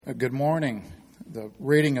Good morning. The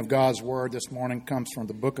reading of God's Word this morning comes from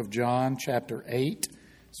the book of John, chapter 8.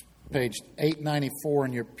 It's page 894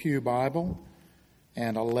 in your Pew Bible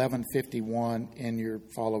and 1151 in your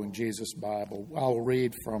Following Jesus Bible. I'll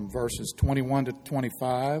read from verses 21 to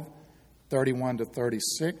 25, 31 to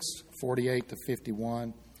 36, 48 to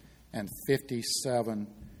 51, and 57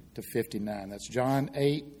 to 59. That's John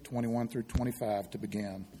 8, 21 through 25 to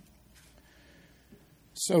begin.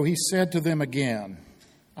 So he said to them again,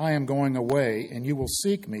 I am going away, and you will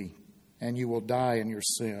seek me, and you will die in your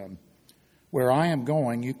sin. Where I am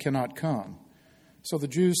going, you cannot come. So the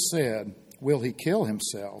Jews said, Will he kill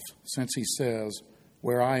himself, since he says,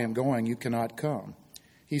 Where I am going, you cannot come?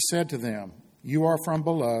 He said to them, You are from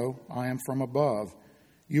below, I am from above.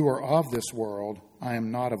 You are of this world, I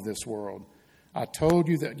am not of this world. I told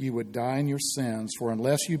you that you would die in your sins, for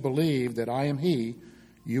unless you believe that I am he,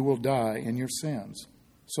 you will die in your sins.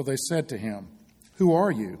 So they said to him, Who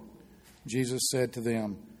are you? Jesus said to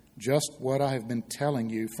them, Just what I have been telling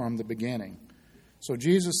you from the beginning. So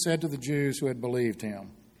Jesus said to the Jews who had believed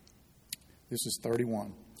him, this is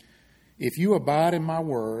 31, If you abide in my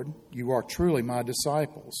word, you are truly my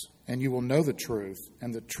disciples, and you will know the truth,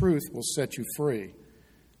 and the truth will set you free.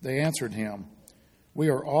 They answered him, We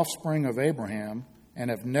are offspring of Abraham and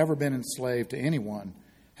have never been enslaved to anyone.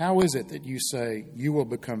 How is it that you say you will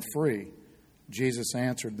become free? Jesus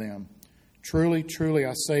answered them, Truly, truly,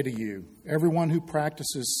 I say to you, everyone who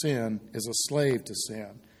practices sin is a slave to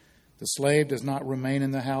sin. The slave does not remain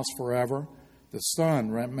in the house forever. The Son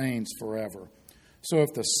remains forever. So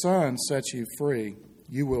if the Son sets you free,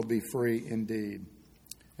 you will be free indeed.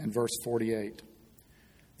 And verse 48.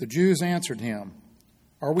 The Jews answered him,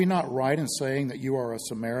 Are we not right in saying that you are a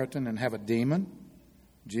Samaritan and have a demon?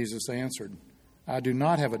 Jesus answered, I do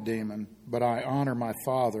not have a demon, but I honor my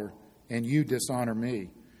Father, and you dishonor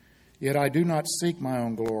me. Yet I do not seek my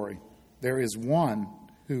own glory. There is one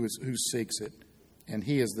who seeks it, and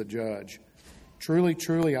he is the judge. Truly,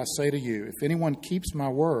 truly, I say to you, if anyone keeps my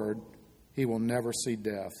word, he will never see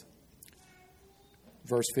death.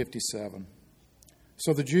 Verse 57.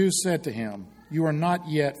 So the Jews said to him, You are not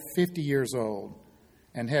yet 50 years old,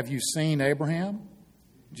 and have you seen Abraham?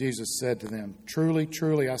 Jesus said to them, Truly,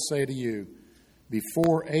 truly, I say to you,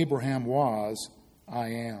 before Abraham was, I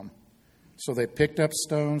am. So they picked up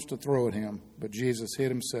stones to throw at him, but Jesus hid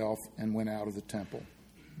himself and went out of the temple.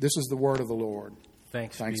 This is the word of the Lord.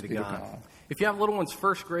 Thanks be to God. If you have little ones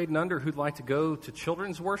first grade and under who'd like to go to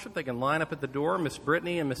children's worship, they can line up at the door. Miss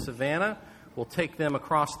Brittany and Miss Savannah will take them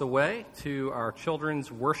across the way to our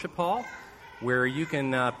children's worship hall, where you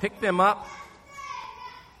can pick them up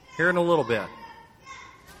here in a little bit.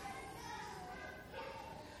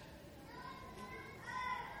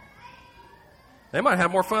 They might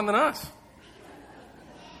have more fun than us.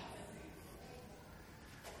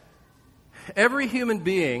 Every human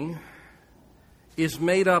being is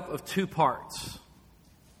made up of two parts,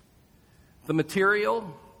 the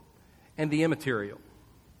material and the immaterial,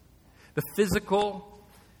 the physical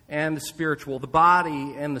and the spiritual, the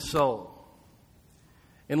body and the soul.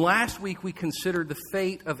 And last week we considered the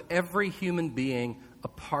fate of every human being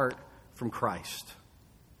apart from Christ.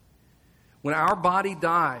 When our body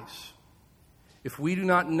dies, if we do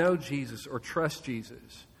not know Jesus or trust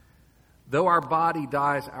Jesus, though our body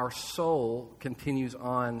dies, our soul continues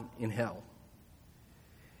on in hell.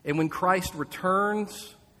 And when Christ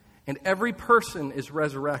returns and every person is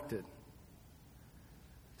resurrected,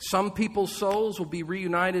 some people's souls will be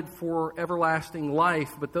reunited for everlasting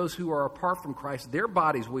life, but those who are apart from Christ, their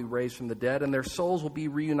bodies will be raised from the dead, and their souls will be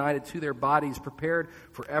reunited to their bodies, prepared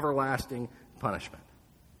for everlasting punishment.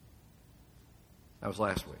 That was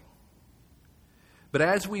last week. But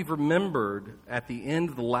as we've remembered at the end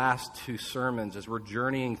of the last two sermons, as we're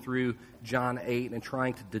journeying through John 8 and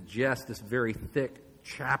trying to digest this very thick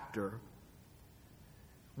chapter,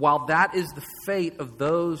 while that is the fate of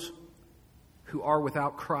those who are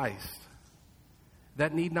without Christ,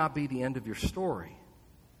 that need not be the end of your story.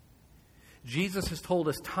 Jesus has told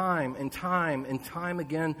us time and time and time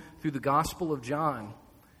again through the Gospel of John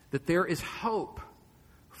that there is hope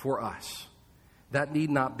for us. That need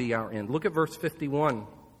not be our end. Look at verse 51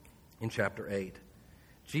 in chapter 8.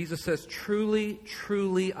 Jesus says, Truly,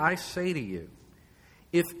 truly, I say to you,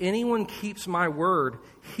 if anyone keeps my word,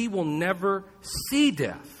 he will never see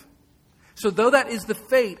death. So though that is the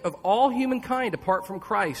fate of all humankind apart from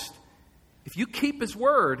Christ, if you keep his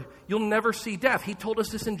word, you'll never see death. He told us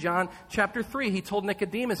this in John chapter 3. He told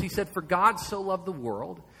Nicodemus, he said, For God so loved the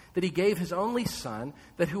world that he gave his only Son,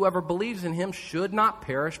 that whoever believes in him should not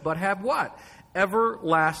perish, but have what?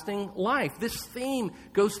 everlasting life. This theme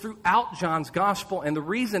goes throughout John's gospel, and the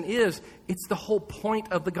reason is it's the whole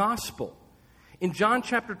point of the gospel. In John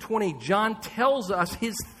chapter 20, John tells us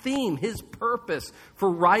his theme, his purpose for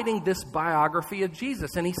writing this biography of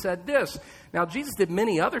Jesus. And he said this, "Now Jesus did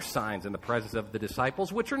many other signs in the presence of the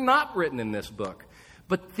disciples, which are not written in this book.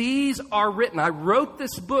 But these are written. I wrote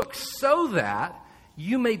this book so that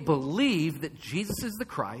you may believe that Jesus is the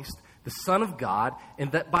Christ, the Son of God,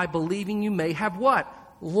 and that by believing you may have" what?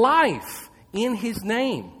 Life in his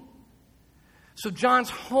name. So John's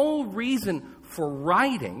whole reason for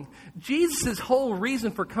writing, Jesus' whole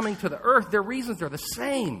reason for coming to the earth, their reasons are the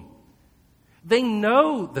same. They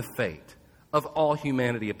know the fate of all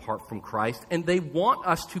humanity apart from Christ, and they want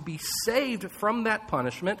us to be saved from that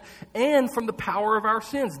punishment and from the power of our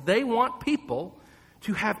sins. They want people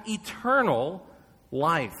to have eternal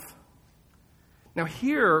life. Now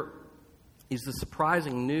here is the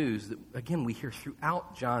surprising news that, again, we hear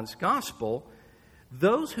throughout John's gospel.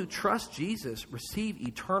 Those who trust Jesus receive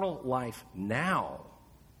eternal life now.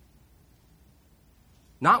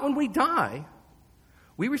 Not when we die.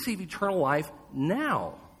 We receive eternal life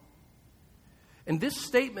now. And this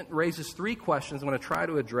statement raises three questions I'm going to try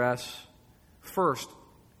to address. First,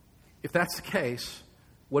 if that's the case,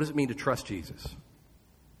 what does it mean to trust Jesus?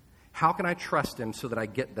 How can I trust him so that I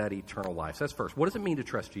get that eternal life? So that's first. What does it mean to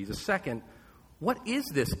trust Jesus? Second, what is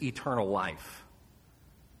this eternal life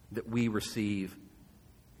that we receive?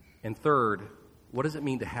 And third, what does it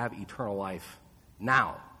mean to have eternal life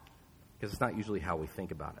now? Because it's not usually how we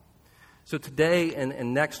think about it. So today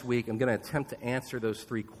and next week, I'm going to attempt to answer those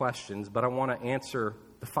three questions, but I want to answer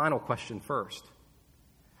the final question first.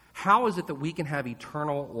 How is it that we can have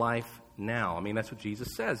eternal life now? I mean, that's what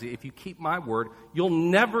Jesus says. If you keep my word, you'll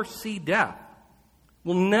never see death.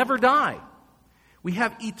 We'll never die. We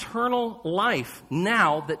have eternal life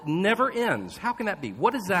now that never ends. How can that be?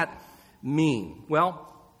 What does that mean? Well,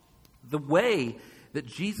 the way that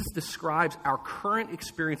Jesus describes our current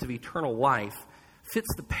experience of eternal life fits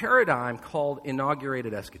the paradigm called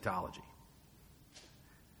inaugurated eschatology.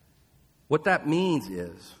 What that means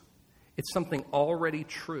is it's something already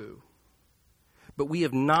true, but we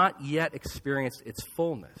have not yet experienced its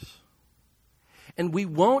fullness. And we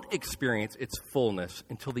won't experience its fullness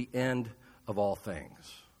until the end of all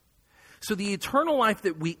things. So the eternal life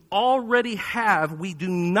that we already have, we do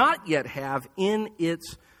not yet have in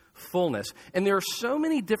its fullness. And there are so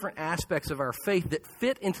many different aspects of our faith that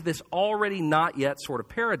fit into this already not yet sort of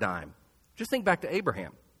paradigm. Just think back to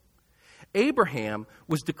Abraham. Abraham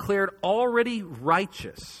was declared already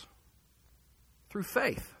righteous through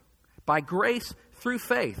faith, by grace through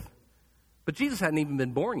faith. But Jesus hadn't even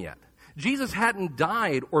been born yet. Jesus hadn't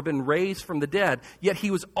died or been raised from the dead, yet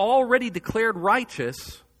he was already declared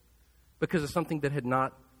righteous because of something that had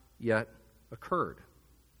not yet occurred.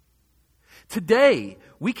 Today,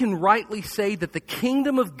 we can rightly say that the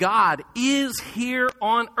kingdom of God is here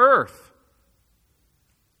on earth,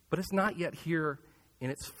 but it's not yet here in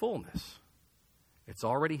its fullness. It's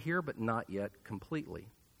already here, but not yet completely.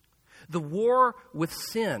 The war with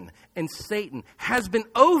sin and Satan has been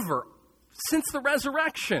over since the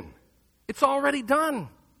resurrection. It's already done.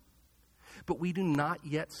 But we do not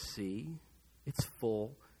yet see its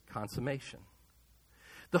full consummation.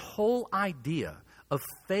 The whole idea of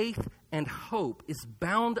faith and hope is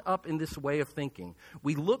bound up in this way of thinking.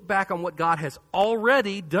 We look back on what God has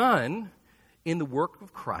already done in the work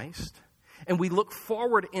of Christ, and we look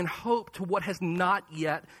forward in hope to what has not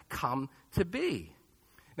yet come to be.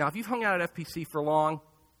 Now, if you've hung out at FPC for long,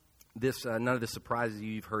 none of this surprises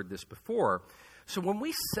you. You've heard this before. So when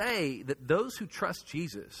we say that those who trust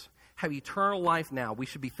Jesus have eternal life now, we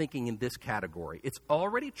should be thinking in this category. It's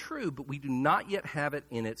already true, but we do not yet have it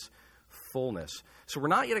in its fullness. So we're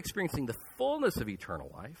not yet experiencing the fullness of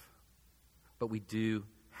eternal life, but we do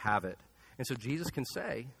have it. And so Jesus can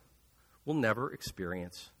say, we'll never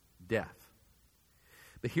experience death.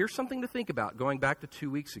 But here's something to think about. Going back to 2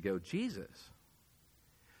 weeks ago, Jesus,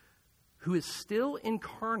 who is still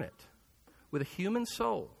incarnate with a human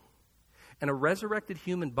soul and a resurrected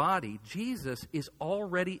human body, Jesus is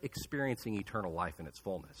already experiencing eternal life in its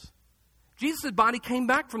fullness. Jesus' body came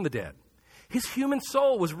back from the dead. His human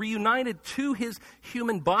soul was reunited to his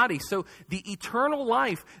human body. So the eternal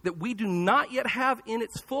life that we do not yet have in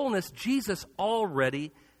its fullness, Jesus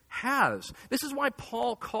already has. This is why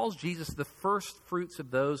Paul calls Jesus the first fruits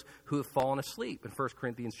of those who have fallen asleep in 1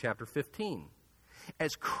 Corinthians chapter 15.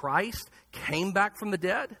 As Christ came back from the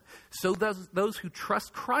dead, so those who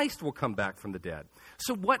trust Christ will come back from the dead.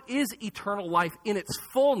 So what is eternal life in its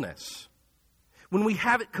fullness? When we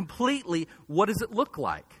have it completely, what does it look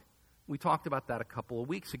like? We talked about that a couple of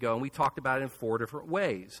weeks ago, and we talked about it in 4 different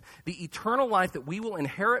ways. The eternal life that we will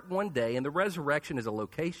inherit one day in the resurrection is a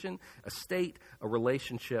location, a state, a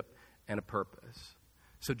relationship, and a purpose.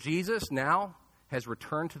 So Jesus now has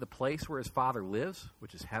returned to the place where his Father lives,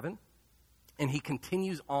 which is heaven, and he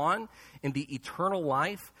continues on in the eternal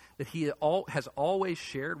life that he has always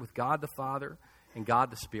shared with God the Father and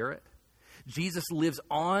God the Spirit. Jesus lives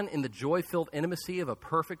on in the joy-filled intimacy of a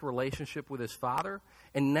perfect relationship with his Father.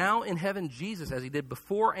 And now in heaven, Jesus, as he did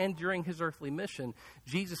before and during his earthly mission,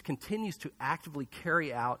 Jesus continues to actively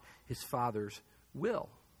carry out his Father's will.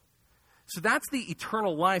 So that's the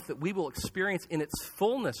eternal life that we will experience in its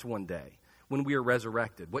fullness one day when we are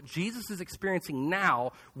resurrected. What Jesus is experiencing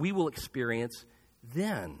now, we will experience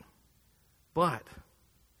then. But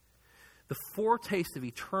the foretaste of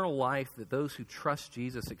eternal life that those who trust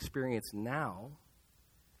Jesus experience now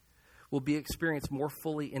will be experienced more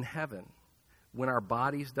fully in heaven when our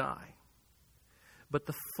bodies die. But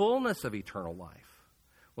the fullness of eternal life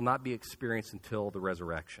will not be experienced until the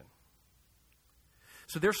resurrection.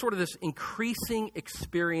 So there's sort of this increasing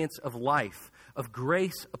experience of life, of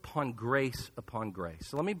grace upon grace upon grace.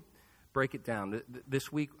 So let me break it down. This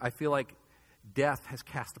week, I feel like death has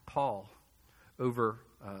cast a pall over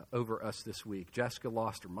us this week. Jessica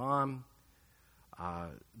lost her mom.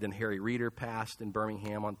 Then Harry Reeder passed in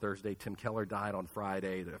Birmingham on Thursday. Tim Keller died on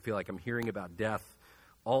Friday. I feel like I'm hearing about death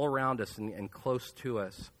all around us and close to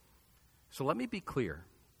us. So let me be clear.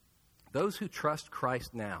 Those who trust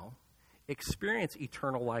Christ now experience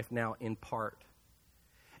eternal life now in part.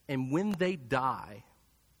 And when they die,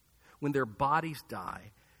 when their bodies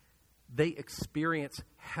die, they experience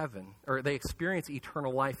heaven, or they experience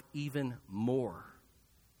eternal life even more.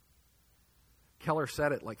 Keller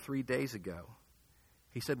said it like 3 days ago.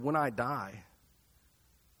 He said, when I die,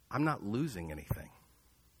 I'm not losing anything.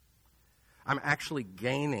 I'm actually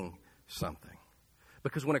gaining something.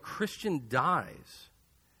 Because when a Christian dies,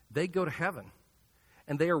 they go to heaven.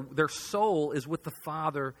 And their soul is with the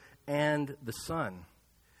Father and the Son.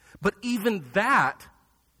 But even that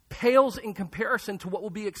pales in comparison to what will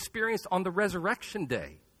be experienced on the resurrection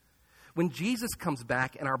day. When Jesus comes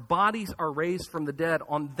back and our bodies are raised from the dead,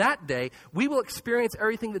 on that day, we will experience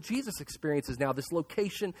everything that Jesus experiences now. This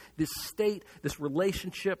location, this state, this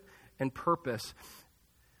relationship, and purpose.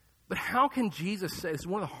 But how can Jesus say, this is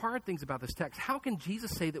one of the hard things about this text, how can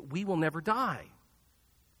Jesus say that we will never die?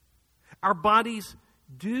 Our bodies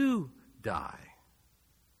do die.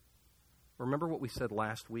 Remember what we said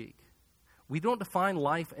last week. We don't define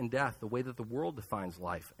life and death the way that the world defines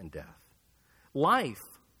life and death. Life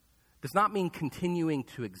does not mean continuing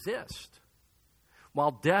to exist,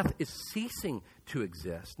 while death is ceasing to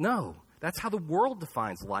exist. No, that's how the world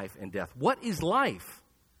defines life and death. What is life?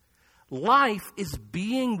 Life is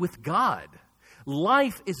being with God.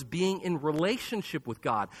 Life is being in relationship with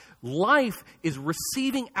God. Life is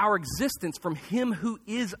receiving our existence from Him who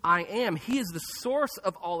is I am. He is the source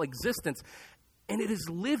of all existence, and it is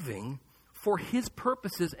living for His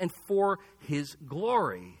purposes and for His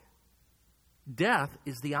glory. Death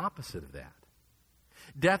is the opposite of that.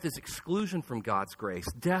 Death is exclusion from God's grace.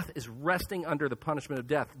 Death is resting under the punishment of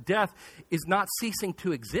death. Death is not ceasing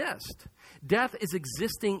to exist. Death is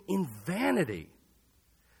existing in vanity.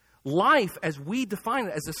 Life, as we define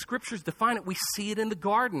it, as the Scriptures define it, we see it in the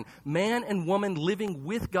garden. Man and woman living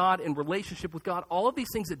with God, in relationship with God. All of these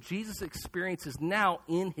things that Jesus experiences now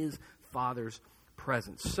in His Father's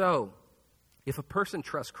presence. So, if a person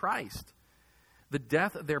trusts Christ, the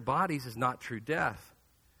death of their bodies is not true death.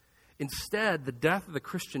 Instead, the death of the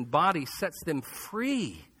Christian body sets them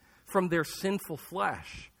free from their sinful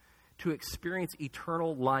flesh to experience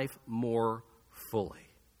eternal life more fully.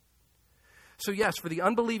 So yes, for the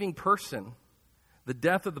unbelieving person, the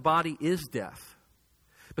death of the body is death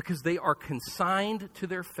because they are consigned to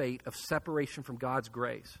their fate of separation from God's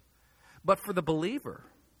grace. But for the believer,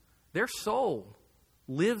 their soul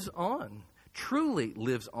lives on, truly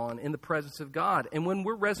lives on in the presence of God. And when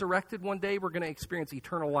we're resurrected one day, we're going to experience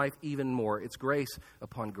eternal life even more. It's grace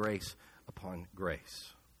upon grace upon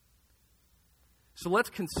grace. So let's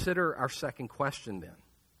consider our second question then.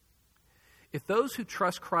 If those who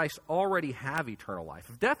trust Christ already have eternal life,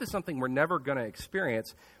 if death is something we're never going to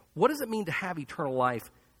experience, what does it mean to have eternal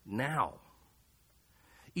life now?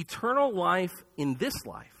 Eternal life in this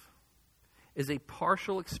life is a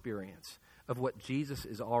partial experience of what Jesus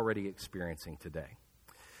is already experiencing today.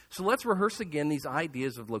 So let's rehearse again these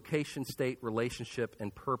ideas of location, state, relationship,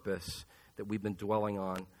 and purpose that we've been dwelling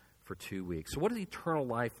on for 2 weeks. So what does eternal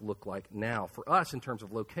life look like now for us in terms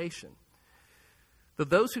of location? That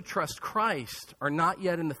those who trust Christ are not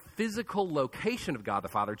yet in the physical location of God the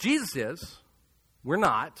Father. Jesus is. We're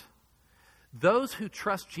not. Those who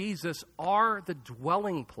trust Jesus are the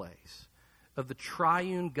dwelling place of the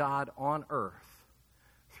triune God on earth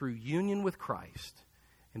through union with Christ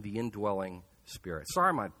and the indwelling Spirit.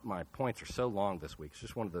 Sorry, my points are so long this week. It's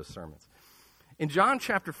just one of those sermons. In John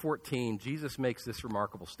chapter 14, Jesus makes this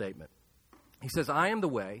remarkable statement. He says, I am the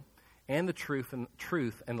way and the truth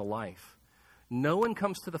and the life. No one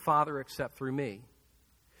comes to the Father except through me.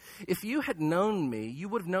 If you had known me, you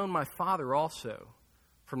would have known my Father also.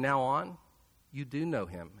 From now on, you do know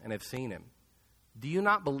him and have seen him. Do you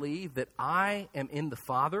not believe that I am in the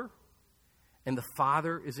Father and the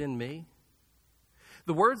Father is in me?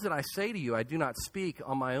 The words that I say to you, I do not speak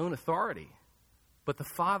on my own authority, but the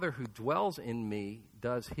Father who dwells in me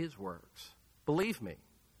does his works. Believe me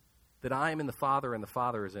that I am in the Father and the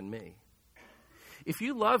Father is in me. If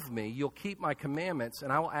you love me, you'll keep my commandments,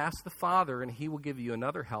 and I will ask the Father, and he will give you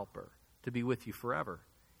another helper to be with you forever,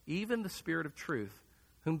 even the Spirit of truth,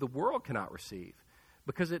 whom the world cannot receive,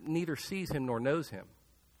 because it neither sees him nor knows him.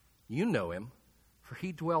 You know him, for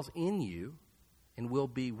he dwells in you and will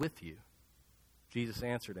be with you. Jesus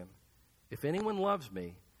answered him, if anyone loves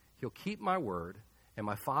me, he'll keep my word, and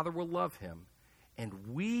my Father will love him, and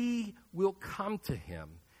we will come to him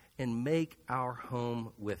and make our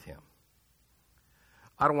home with him.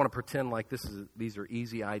 I don't want to pretend like these are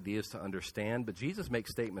easy ideas to understand, but Jesus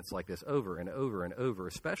makes statements like this over and over and over,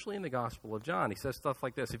 especially in the Gospel of John. He says stuff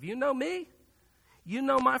like this, if you know me, you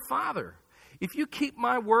know my Father. If you keep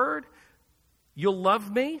my word, you'll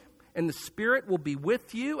love me, and the Spirit will be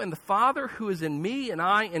with you, and the Father who is in me and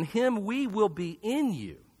I in him, we will be in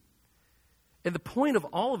you. And the point of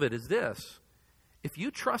all of it is this, if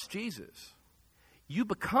you trust Jesus, you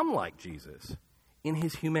become like Jesus in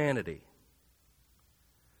his humanity.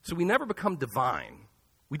 So we never become divine.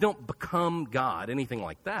 We don't become God, anything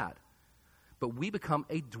like that. But we become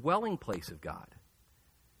a dwelling place of God.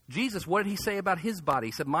 Jesus, what did he say about his body?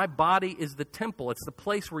 He said, my body is the temple. It's the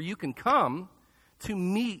place where you can come to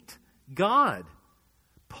meet God.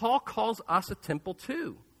 Paul calls us a temple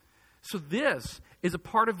too. So this is a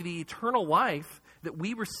part of the eternal life that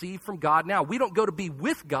we receive from God now. We don't go to be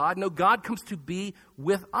with God. No, God comes to be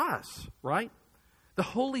with us, right? The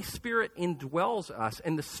Holy Spirit indwells us,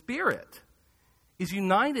 and the Spirit is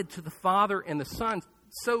united to the Father and the Son.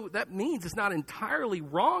 So that means it's not entirely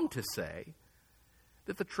wrong to say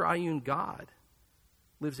that the triune God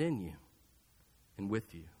lives in you and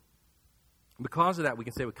with you. And because of that, we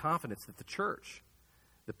can say with confidence that the church,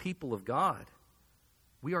 the people of God,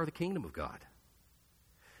 we are the kingdom of God.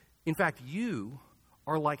 In fact, you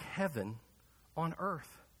are like heaven on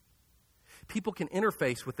earth. People can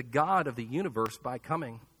interface with the God of the universe by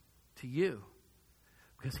coming to you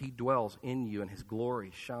because he dwells in you and his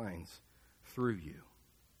glory shines through you.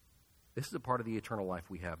 This is a part of the eternal life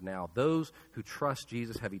we have now. Those who trust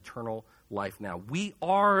Jesus have eternal life now. We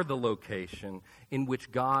are the location in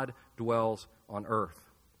which God dwells on earth.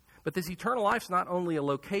 But this eternal life is not only a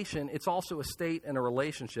location, it's also a state and a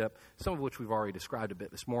relationship, some of which we've already described a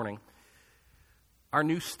bit this morning. Our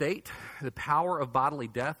new state, the power of bodily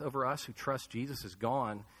death over us who trust Jesus is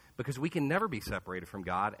gone because we can never be separated from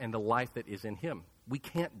God and the life that is in him. We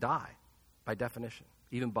can't die by definition.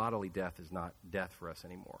 Even bodily death is not death for us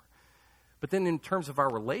anymore. But then in terms of our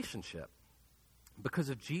relationship, because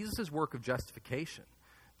of Jesus' work of justification,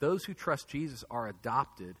 those who trust Jesus are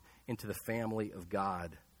adopted into the family of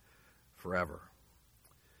God forever.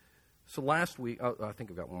 So last week, I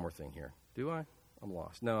think I've got one more thing here. Do I? I'm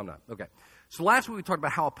lost. No, I'm not. Okay. So last week we talked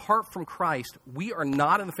about how apart from Christ, we are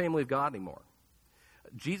not in the family of God anymore.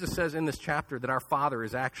 Jesus says in this chapter that our father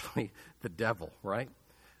is actually the devil, right?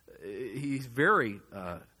 He's very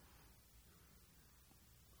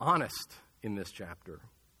honest in this chapter.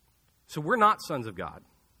 So we're not sons of God.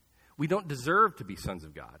 We don't deserve to be sons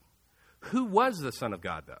of God. Who was the Son of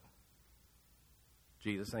God, though?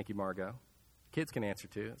 Jesus. Thank you, Margot. Kids can answer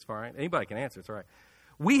too. It's fine. Anybody can answer. It's all right.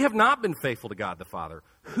 We have not been faithful to God the Father,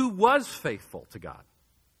 who was faithful to God.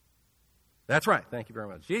 That's right. Thank you very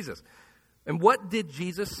much. Jesus. And what did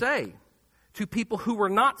Jesus say to people who were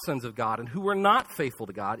not sons of God and who were not faithful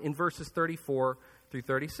to God in verses 34 through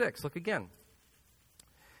 36? Look again.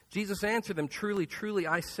 Jesus answered them, truly, truly,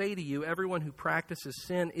 I say to you, everyone who practices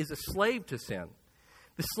sin is a slave to sin.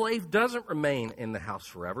 The slave doesn't remain in the house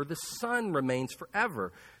forever. The Son remains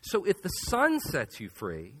forever. So if the Son sets you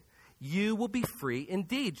free, you will be free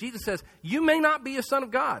indeed. Jesus says, you may not be a son of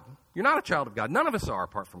God. You're not a child of God. None of us are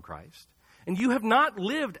apart from Christ. And you have not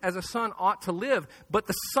lived as a son ought to live, but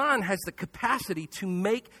the Son has the capacity to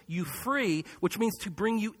make you free, which means to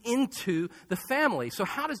bring you into the family. So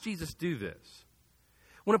how does Jesus do this?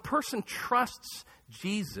 When a person trusts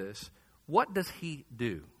Jesus, what does he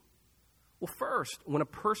do? Well, first, when a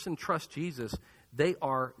person trusts Jesus, they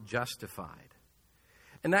are justified.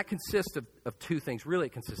 And that consists of two things. Really,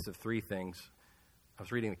 it consists of three things. I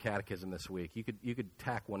was reading the Catechism this week. You could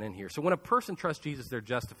tack one in here. So when a person trusts Jesus, they're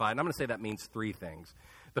justified. And I'm going to say that means three things.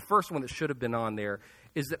 The first one that should have been on there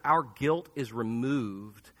is that our guilt is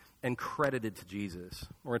removed and credited to Jesus.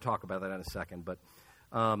 We're going to talk about that in a second. But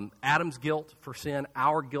Adam's guilt for sin,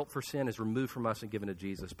 our guilt for sin is removed from us and given to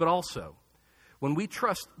Jesus. But also, when we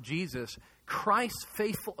trust Jesus, Christ's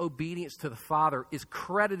faithful obedience to the Father is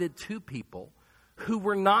credited to people who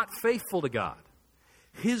were not faithful to God.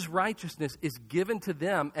 His righteousness is given to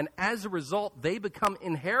them, and as a result, they become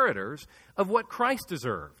inheritors of what Christ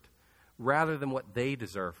deserved, rather than what they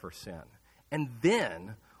deserve for sin. And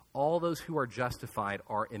then, all those who are justified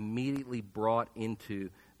are immediately brought into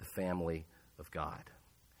the family of God.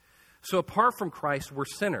 So apart from Christ, we're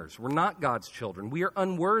sinners. We're not God's children. We are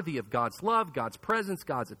unworthy of God's love, God's presence,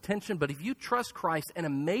 God's attention. But if you trust Christ, an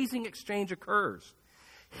amazing exchange occurs.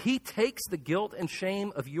 He takes the guilt and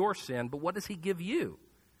shame of your sin, but what does he give you?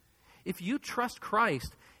 If you trust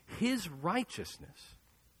Christ, his righteousness,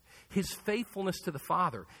 his faithfulness to the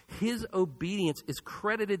Father, his obedience is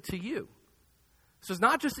credited to you. So it's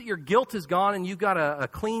not just that your guilt is gone and you got a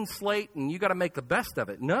clean slate and you got to make the best of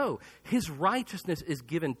it. No, his righteousness is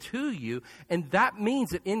given to you, and that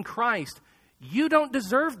means that in Christ, you don't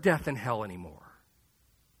deserve death and hell anymore.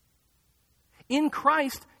 In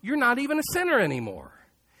Christ, you're not even a sinner anymore.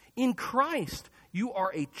 In Christ, you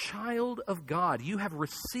are a child of God. You have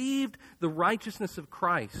received the righteousness of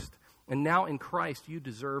Christ, and now in Christ, you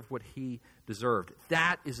deserve what he deserved.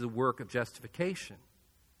 That is the work of justification.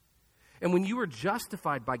 And when you are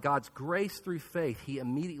justified by God's grace through faith, he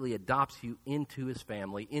immediately adopts you into his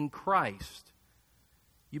family. In Christ,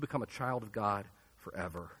 you become a child of God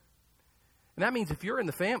forever. And that means if you're in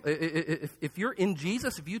the family, if you're in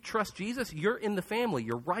Jesus, if you trust Jesus, you're in the family.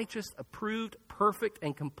 You're righteous, approved, perfect,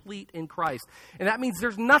 and complete in Christ. And that means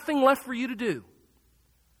there's nothing left for you to do.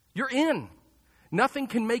 You're in. Nothing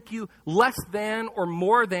can make you less than or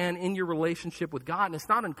more than in your relationship with God. And it's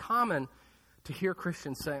not uncommon to hear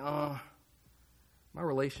Christians say, my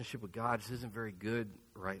relationship with God just isn't very good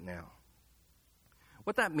right now.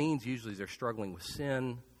 What that means usually is they're struggling with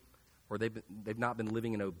sin, or they've not been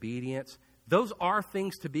living in obedience. Those are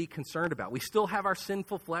things to be concerned about. We still have our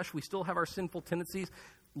sinful flesh. We still have our sinful tendencies.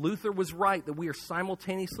 Luther was right that we are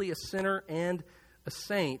simultaneously a sinner and a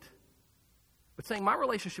saint. But saying my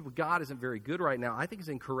relationship with God isn't very good right now, I think is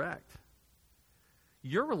incorrect.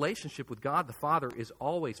 Your relationship with God the Father is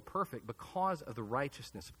always perfect because of the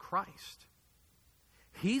righteousness of Christ.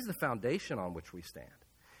 He's the foundation on which we stand.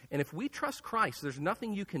 And if we trust Christ, there's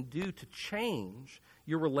nothing you can do to change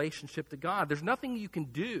your relationship to God. There's nothing you can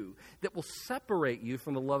do that will separate you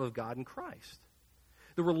from the love of God in Christ.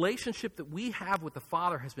 The relationship that we have with the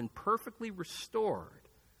Father has been perfectly restored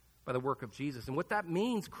by the work of Jesus. And what that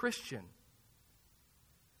means, Christian,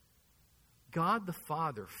 God the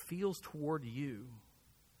Father feels toward you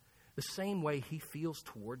the same way he feels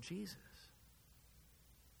toward Jesus.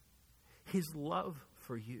 His love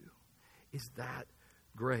for you is that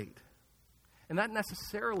great. And that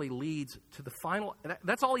necessarily leads to the final,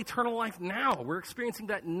 that's all eternal life now. We're experiencing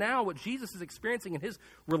that now. What Jesus is experiencing in his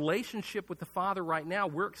relationship with the Father right now,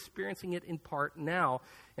 we're experiencing it in part now,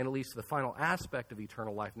 and it leads to the final aspect of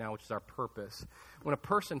eternal life now, which is our purpose. When a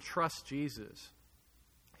person trusts Jesus,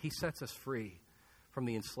 he sets us free from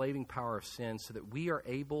the enslaving power of sin so that we are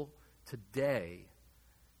able today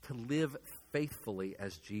to live faithfully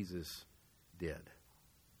as Jesus did.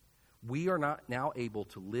 We are not now able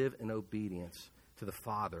to live in obedience to the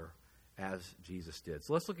Father as Jesus did.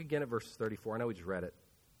 So let's look again at verse 34. I know we just read it.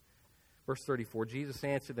 Verse 34, Jesus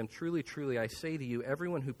answered them, "Truly, truly, I say to you,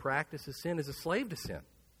 everyone who practices sin is a slave to sin.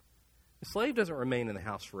 The slave doesn't remain in the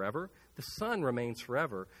house forever. The Son remains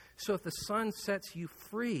forever. So if the Son sets you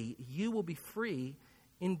free, you will be free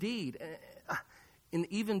indeed."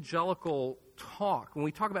 In evangelical talk, when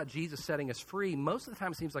we talk about Jesus setting us free, most of the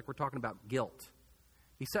time it seems like we're talking about guilt.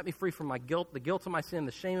 He set me free from my guilt, the guilt of my sin,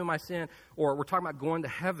 the shame of my sin, or we're talking about going to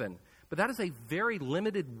heaven. But that is a very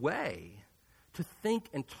limited way to think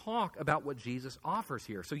and talk about what Jesus offers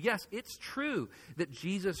here. So yes, it's true that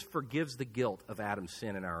Jesus forgives the guilt of Adam's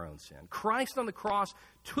sin and our own sin. Christ on the cross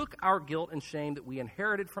took our guilt and shame that we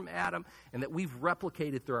inherited from Adam and that we've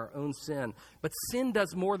replicated through our own sin. But sin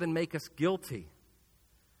does more than make us guilty.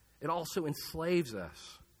 It also enslaves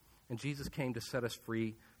us. And Jesus came to set us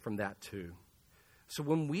free from that too. So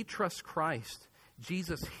when we trust Christ,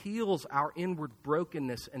 Jesus heals our inward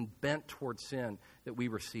brokenness and bent towards sin that we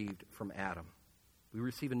received from Adam. We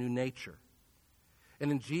receive a new nature. And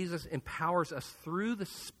then Jesus empowers us through the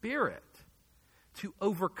Spirit to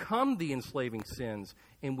overcome the enslaving sins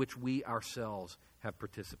in which we ourselves have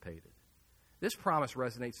participated. This promise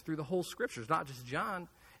resonates through the whole Scriptures, not just John.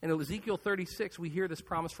 In Ezekiel 36, we hear this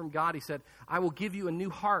promise from God. He said, I will give you a new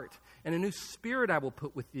heart, and a new spirit I will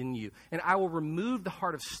put within you. And I will remove the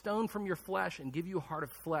heart of stone from your flesh and give you a heart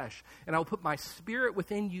of flesh. And I will put my spirit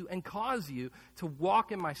within you and cause you to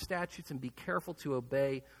walk in my statutes and be careful to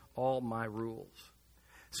obey all my rules.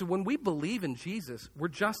 So when we believe in Jesus, we're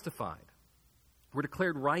justified. We're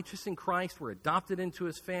declared righteous in Christ. We're adopted into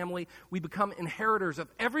his family. We become inheritors of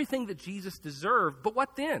everything that Jesus deserved. But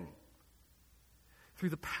what then? Through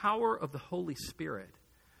the power of the Holy Spirit,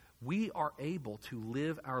 we are able to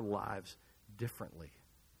live our lives differently.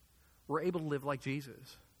 We're able to live like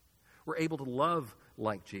Jesus. We're able to love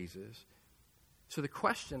like Jesus. So the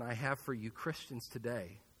question I have for you Christians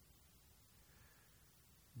today,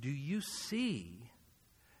 do you see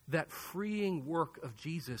that freeing work of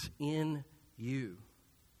Jesus in you?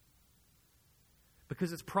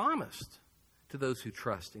 Because it's promised to those who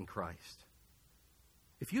trust in Christ.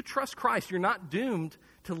 If you trust Christ, you're not doomed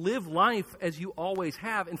to live life as you always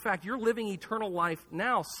have. In fact, you're living eternal life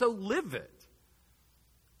now, so live it.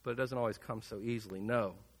 But it doesn't always come so easily,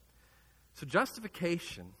 no. So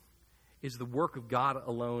justification is the work of God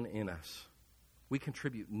alone in us. We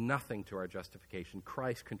contribute nothing to our justification.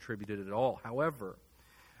 Christ contributed it all. However,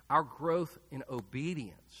 our growth in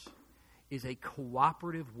obedience is a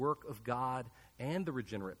cooperative work of God and the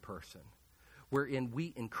regenerate person, wherein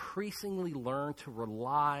we increasingly learn to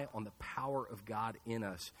rely on the power of God in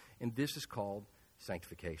us. And this is called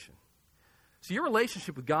sanctification. So your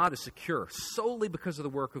relationship with God is secure solely because of the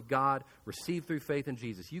work of God received through faith in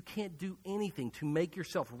Jesus. You can't do anything to make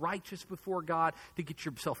yourself righteous before God, to get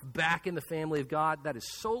yourself back in the family of God. That is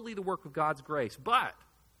solely the work of God's grace. But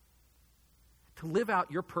to live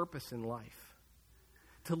out your purpose in life,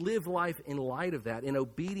 to live life in light of that, in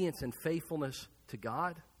obedience and faithfulness to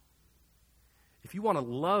God, if you want to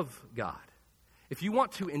love God, if you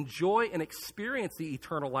want to enjoy and experience the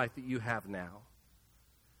eternal life that you have now,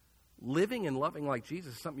 living and loving like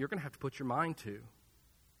Jesus is something you're going to have to put your mind to.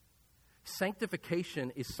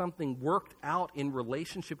 Sanctification is something worked out in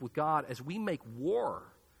relationship with God as we make war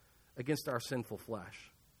against our sinful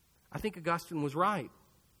flesh. I think Augustine was right.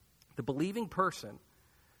 The believing person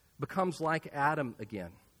becomes like Adam again.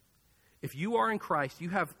 If you are in Christ, you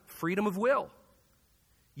have freedom of will.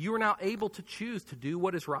 You are now able to choose to do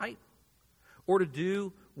what is right or to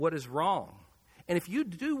do what is wrong. And if you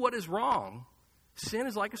do what is wrong, sin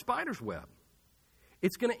is like a spider's web.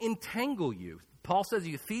 It's going to entangle you. Paul says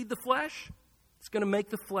you feed the flesh, it's going to make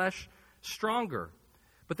the flesh stronger.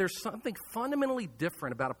 But there's something fundamentally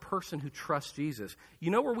different about a person who trusts Jesus.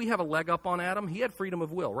 You know where we have a leg up on Adam? He had freedom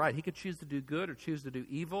of will, right? He could choose to do good or choose to do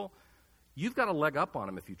evil. You've got a leg up on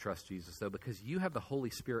him if you trust Jesus, though, because you have the Holy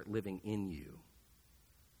Spirit living in you.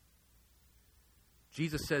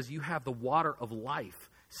 Jesus says you have the water of life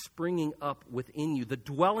springing up within you. The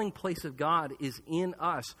dwelling place of God is in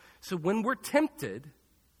us. So when we're tempted,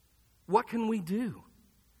 what can we do?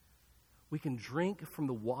 We can drink from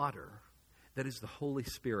the water that is the Holy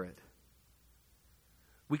Spirit.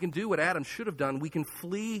 We can do what Adam should have done. We can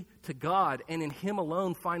flee to God and in him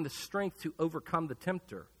alone find the strength to overcome the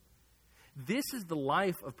tempter. This is the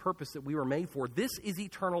life of purpose that we were made for. This is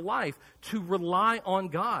eternal life, to rely on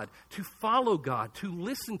God, to follow God, to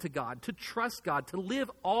listen to God, to trust God, to live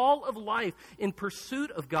all of life in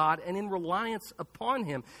pursuit of God and in reliance upon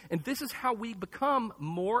him. And this is how we become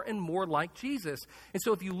more and more like Jesus. And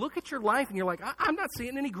so if you look at your life and you're like, I'm not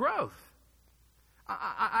seeing any growth.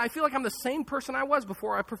 I feel like I'm the same person I was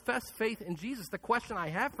before I professed faith in Jesus. The question I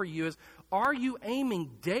have for you is, are you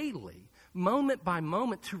aiming daily, moment by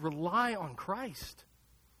moment, to rely on Christ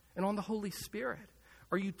and on the Holy Spirit?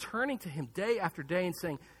 Are you turning to him day after day and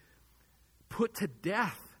saying, put to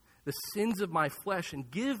death the sins of my flesh and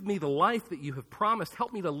give me the life that you have promised.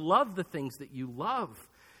 Help me to love the things that you love.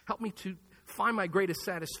 Help me to find my greatest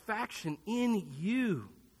satisfaction in you.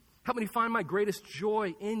 Help me to find my greatest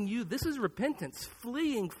joy in you. This is repentance,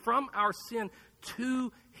 fleeing from our sin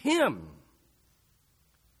to him.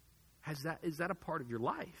 Is that a part of your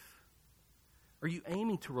life? Are you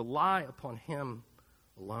aiming to rely upon him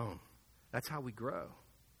alone? That's how we grow.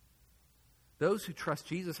 Those who trust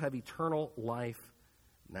Jesus have eternal life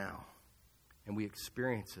now, and we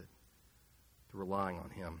experience it through relying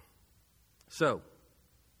on him. So,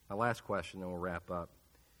 my last question, then we'll wrap up.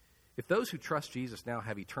 If those who trust Jesus now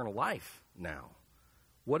have eternal life now,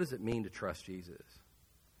 what does it mean to trust Jesus?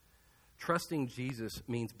 Trusting Jesus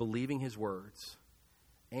means believing his words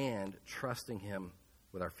and trusting him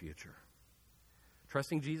with our future.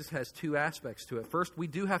 Trusting Jesus has two aspects to it. First, we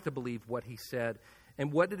do have to believe what he said.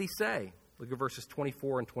 And what did he say? Look at verses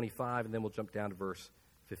 24 and 25, and then we'll jump down to verse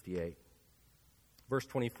 58. Verse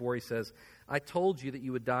 24, he says, I told you that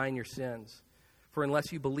you would die in your sins, for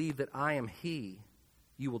unless you believe that I am he,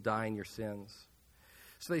 you will die in your sins.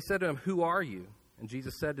 So they said to him, who are you? And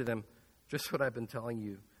Jesus said to them, just what I've been telling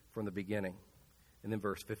you from the beginning. And then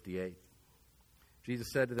verse 58. Jesus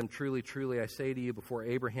said to them, truly, truly, I say to you, before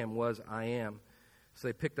Abraham was, I am. So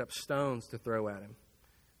they picked up stones to throw at him.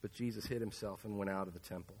 But Jesus hid himself and went out of the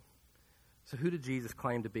temple. So who did Jesus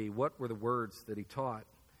claim to be? What were the words that he taught?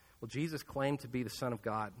 Well, Jesus claimed to be the Son of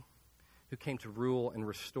God who came to rule and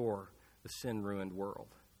restore the sin-ruined world.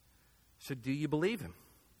 So do you believe him?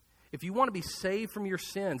 If you want to be saved from your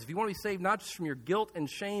sins, if you want to be saved not just from your guilt and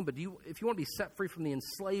shame, but if you want to be set free from the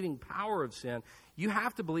enslaving power of sin, you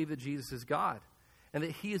have to believe that Jesus is God and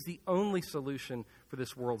that he is the only solution for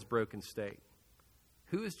this world's broken state.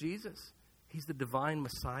 Who is Jesus? He's the divine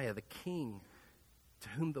Messiah, the King, to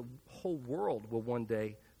whom the whole world will one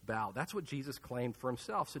day bow. That's what Jesus claimed for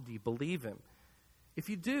himself. So do you believe him? If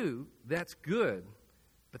you do, that's good,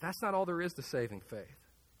 but that's not all there is to saving faith.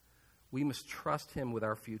 We must trust him with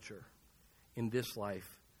our future in this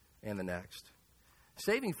life and the next.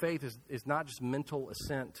 Saving faith is not just mental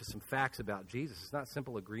assent to some facts about Jesus. It's not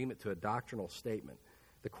simple agreement to a doctrinal statement.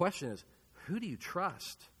 The question is, who do you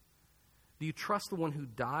trust? Do you trust the one who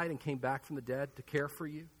died and came back from the dead to care for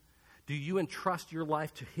you? Do you entrust your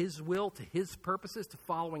life to his will, to his purposes, to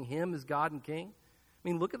following him as God and King? I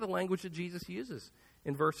mean, look at the language that Jesus uses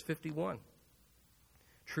in verse 51.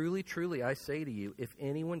 Truly, truly, I say to you, if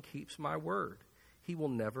anyone keeps my word, he will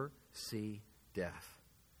never see death.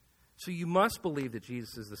 So you must believe that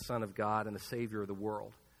Jesus is the Son of God and the Savior of the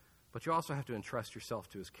world, but you also have to entrust yourself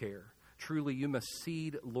to his care. Truly, you must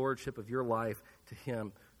cede lordship of your life to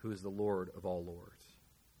him who is the Lord of all lords.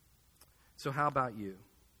 So how about you?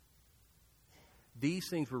 These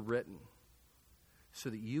things were written so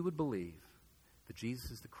that you would believe that Jesus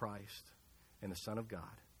is the Christ and the Son of God,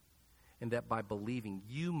 and that by believing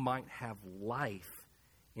you might have life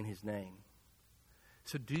in his name.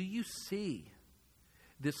 So do you see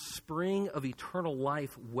this spring of eternal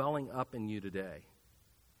life welling up in you today?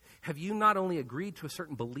 Have you not only agreed to a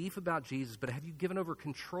certain belief about Jesus, but have you given over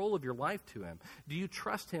control of your life to him? Do you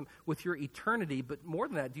trust him with your eternity? But more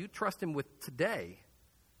than that, do you trust him with today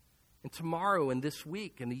and tomorrow and this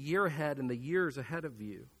week and the year ahead and the years ahead of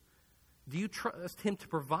you? Do you trust him to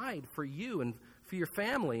provide for you and for your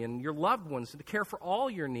family and your loved ones and to care for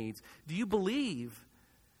all your needs? Do you believe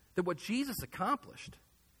that what Jesus accomplished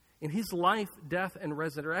in his life, death, and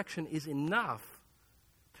resurrection is enough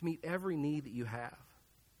to meet every need that you have?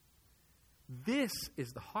 This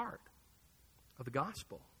is the heart of the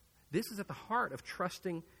gospel. This is at the heart of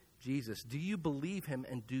trusting Jesus. Do you believe him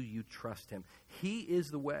and do you trust him? He is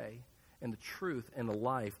the way and the truth and the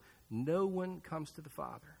life. No one comes to the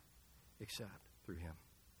Father except through him.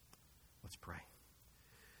 Let's pray.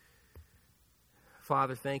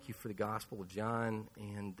 Father, thank you for the Gospel of John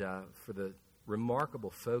and for the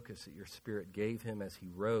remarkable focus that your Spirit gave him as he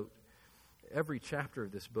wrote. Every chapter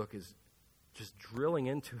of this book is just drilling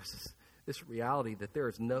into us this reality that there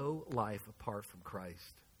is no life apart from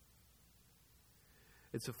Christ.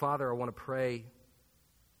 And so, Father, I want to pray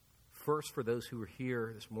first for those who are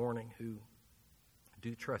here this morning who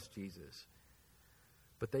do trust Jesus,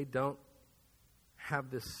 but they don't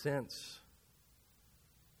have this sense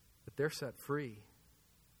that they're set free.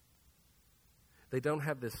 They don't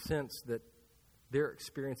have this sense that they're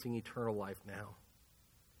experiencing eternal life now.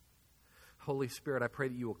 Holy Spirit, I pray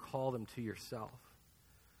that you will call them to yourself,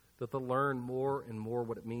 that they'll learn more and more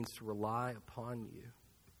what it means to rely upon you,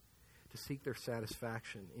 to seek their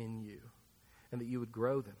satisfaction in you, and that you would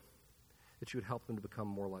grow them, that you would help them to become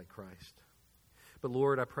more like Christ. But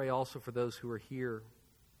Lord, I pray also for those who are here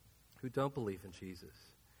who don't believe in Jesus,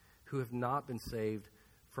 who have not been saved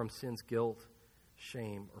from sin's guilt,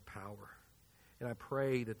 shame, or power. And I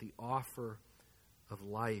pray that the offer of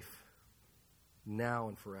life now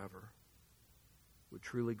and forever would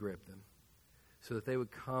truly grip them, so that they would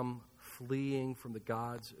come fleeing from the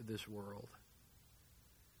gods of this world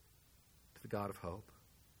to the God of hope,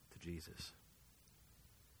 to Jesus.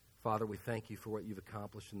 Father, we thank you for what you've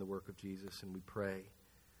accomplished in the work of Jesus, and we pray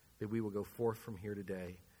that we will go forth from here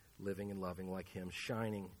today living and loving like him,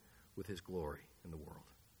 shining with his glory in the world.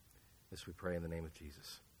 This we pray in the name of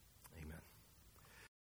Jesus. Amen.